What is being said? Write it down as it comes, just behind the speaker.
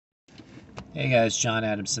Hey guys, John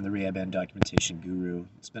Adamson, the Rehab and Documentation Guru.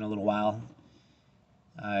 It's been a little while.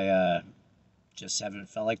 I just haven't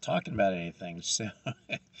felt like talking about anything. So,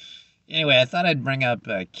 anyway, I thought I'd bring up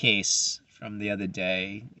a case from the other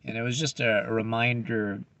day, and it was just a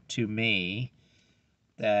reminder to me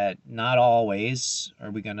that not always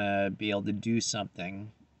are we going to be able to do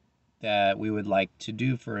something that we would like to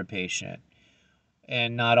do for a patient,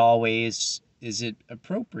 and not always is it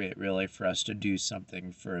appropriate, really, for us to do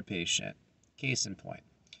something for a patient. Case in point.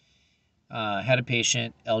 Had a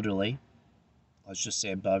patient, elderly, let's just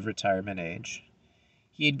say above retirement age.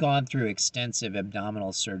 He had gone through extensive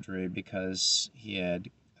abdominal surgery because he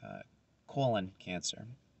had colon cancer.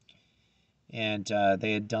 And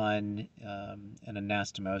they had done an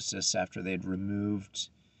anastomosis after they'd removed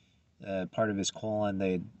part of his colon.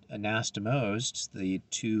 They'd anastomosed the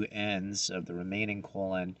two ends of the remaining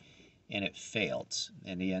colon, and it failed.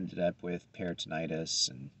 And he ended up with peritonitis.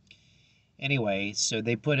 And anyway, so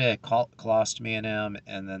they put a colostomy in him,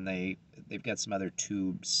 and then they've got some other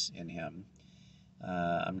tubes in him.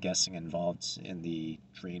 I'm guessing involved in the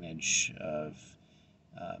drainage of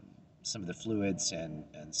um, some of the fluids and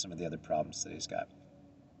some of the other problems that he's got.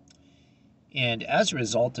 And as a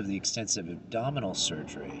result of the extensive abdominal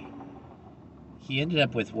surgery, he ended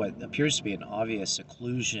up with what appears to be an obvious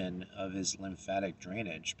occlusion of his lymphatic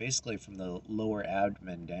drainage, basically from the lower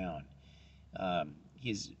abdomen down. He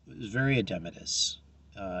was very edematous.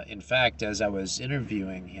 In fact, as I was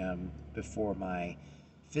interviewing him before my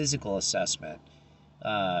physical assessment,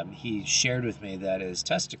 he shared with me that his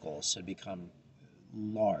testicles had become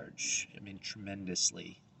large. I mean,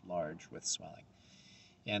 tremendously large with swelling.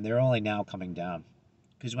 And they're only now coming down.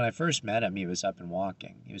 Because when I first met him, he was up and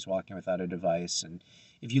walking. He was walking without a device. And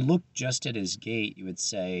if you look just at his gait, you would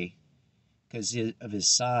say, because of his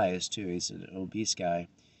size, too, he's an obese guy,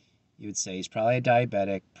 you would say he's probably a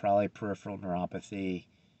diabetic, probably peripheral neuropathy,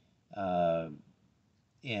 uh,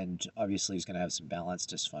 and obviously he's going to have some balance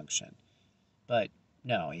dysfunction. But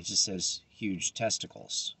no, he just has huge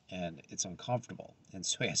testicles, and it's uncomfortable, and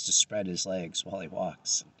so he has to spread his legs while he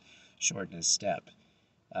walks and shorten his step.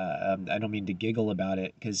 I don't mean to giggle about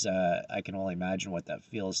it because I can only imagine what that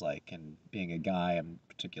feels like, and being a guy, I'm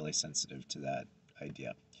particularly sensitive to that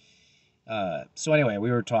idea. So anyway, we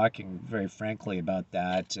were talking very frankly about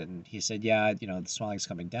that, and he said, "Yeah, the swelling's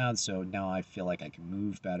coming down, so now I feel like I can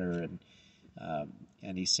move better." Um,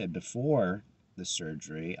 and he said before the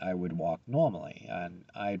surgery, I would walk normally, and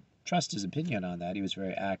I trust his opinion on that. He was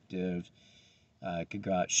very active, could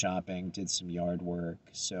go out shopping, did some yard work,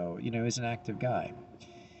 so he's an active guy.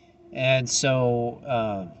 And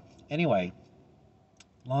so anyway,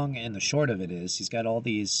 long and the short of it is, he's got all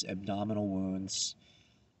these abdominal wounds.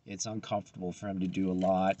 It's uncomfortable for him to do a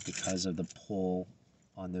lot because of the pull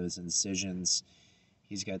on those incisions.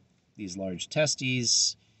 He's got these large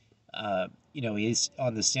testes. He's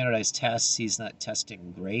on the standardized tests, he's not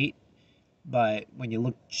testing great, but when you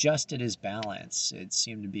look just at his balance, it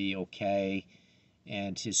seemed to be okay.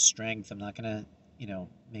 And his strength, I'm not going to,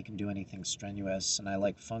 make him do anything strenuous. And I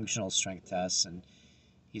like functional strength tests. And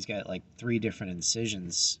he's got like 3 different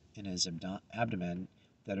incisions in his abdomen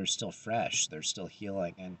that are still fresh, they're still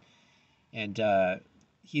healing. And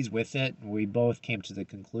he's with it. And we both came to the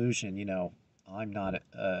conclusion, I'm not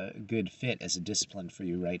a good fit as a discipline for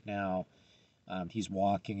you right now. He's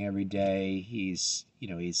walking every day. He's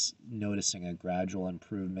noticing a gradual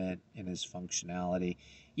improvement in his functionality.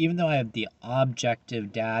 Even though I have the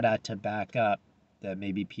objective data to back up that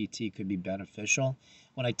maybe PT could be beneficial,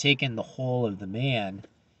 when I take in the whole of the man,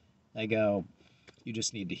 I go, you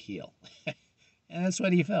just need to heal. And that's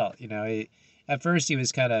what he felt. At first he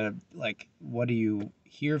was kind of like, what are you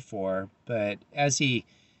here for? But as he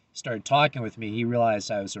started talking with me, he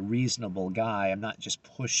realized I was a reasonable guy. I'm not just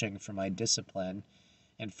pushing for my discipline.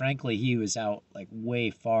 And frankly, he was out like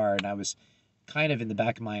way far, and I was kind of in the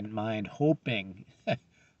back of my mind hoping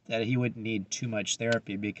that he wouldn't need too much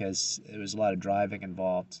therapy because there was a lot of driving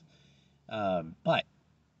involved. But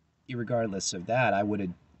regardless of that, I would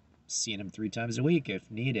have seen him 3 times a week if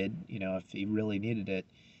needed, if he really needed it.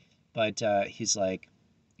 But he's like,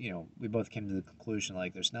 we both came to the conclusion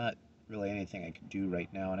like there's not really anything I can do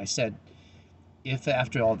right now. And I said, if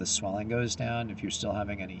after all the swelling goes down, if you're still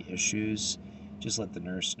having any issues, just let the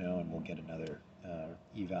nurse know and we'll get another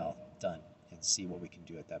eval done and see what we can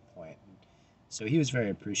do at that point. And so he was very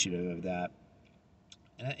appreciative of that.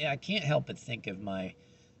 And I can't help but think of my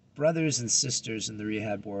brothers and sisters in the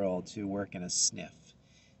rehab world who work in a sniff.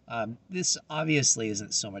 This obviously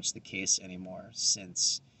isn't so much the case anymore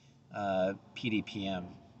since PDPM,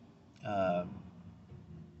 um,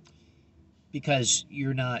 because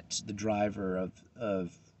you're not the driver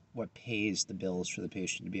of what pays the bills for the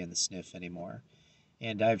patient to be in the SNF anymore.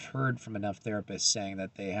 And I've heard from enough therapists saying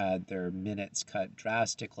that they had their minutes cut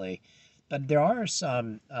drastically. But there are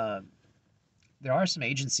some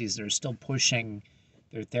agencies that are still pushing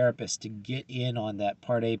their therapists to get in on that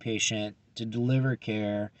Part A patient, to deliver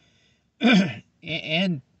care,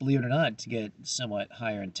 and believe it or not, to get somewhat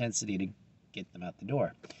higher intensity to get them out the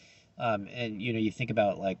door. And you think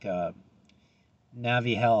about like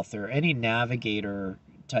Navi Health or any navigator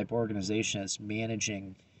type organization that's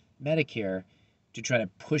managing Medicare to try to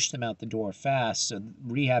push them out the door fast. So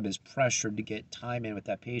rehab is pressured to get time in with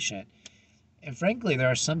that patient. And frankly,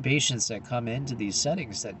 there are some patients that come into these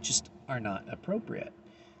settings that just are not appropriate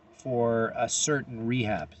for a certain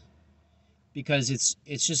rehab, because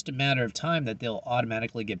it's just a matter of time that they'll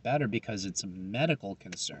automatically get better because it's a medical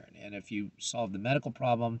concern. And if you solve the medical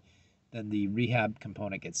problem, then the rehab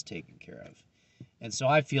component gets taken care of. And so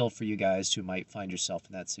I feel for you guys who might find yourself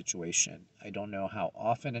in that situation. I don't know how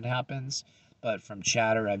often it happens, but from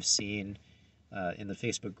chatter I've seen in the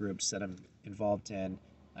Facebook groups that I'm involved in,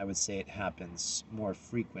 I would say it happens more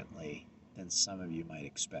frequently than some of you might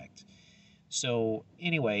expect. So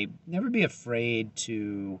anyway, never be afraid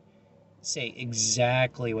to say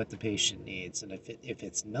exactly what the patient needs, and if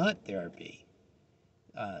it's not therapy,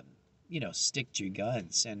 um, stick to your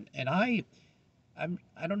guns. And I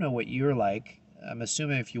don't know what you're like. I'm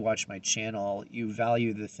assuming if you watch my channel, you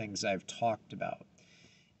value the things I've talked about.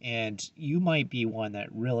 And you might be one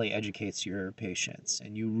that really educates your patients,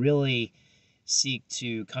 and you really seek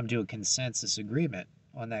to come to a consensus agreement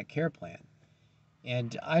on that care plan.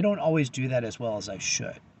 And I don't always do that as well as I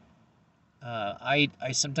should. I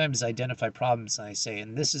sometimes identify problems and I say,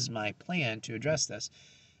 and this is my plan to address this,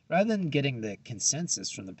 rather than getting the consensus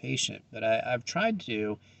from the patient. But I've tried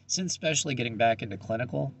to, since especially getting back into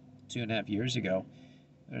clinical 2.5 years ago,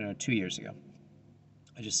 no, 2 years ago.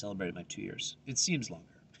 I just celebrated my 2 years. It seems longer.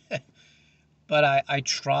 But I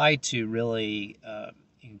try to really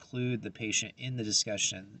include the patient in the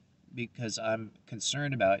discussion because I'm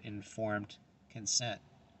concerned about informed consent.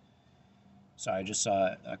 Sorry, I just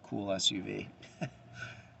saw a cool SUV.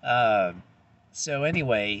 So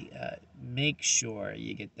anyway, make sure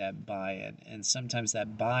you get that buy-in. And sometimes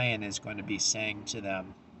that buy-in is going to be saying to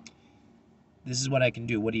them, this is what I can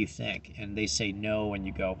do. What do you think? And they say no, and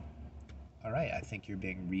you go, all right, I think you're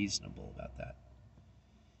being reasonable about that.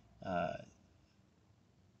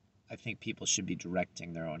 I think people should be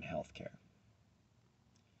directing their own health care.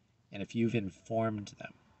 And if you've informed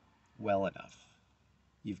them well enough,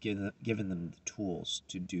 you've given them the tools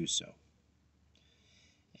to do so.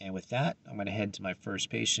 And with that, I'm going to head to my first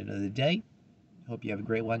patient of the day. Hope you have a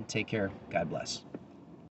great one. Take care. God bless.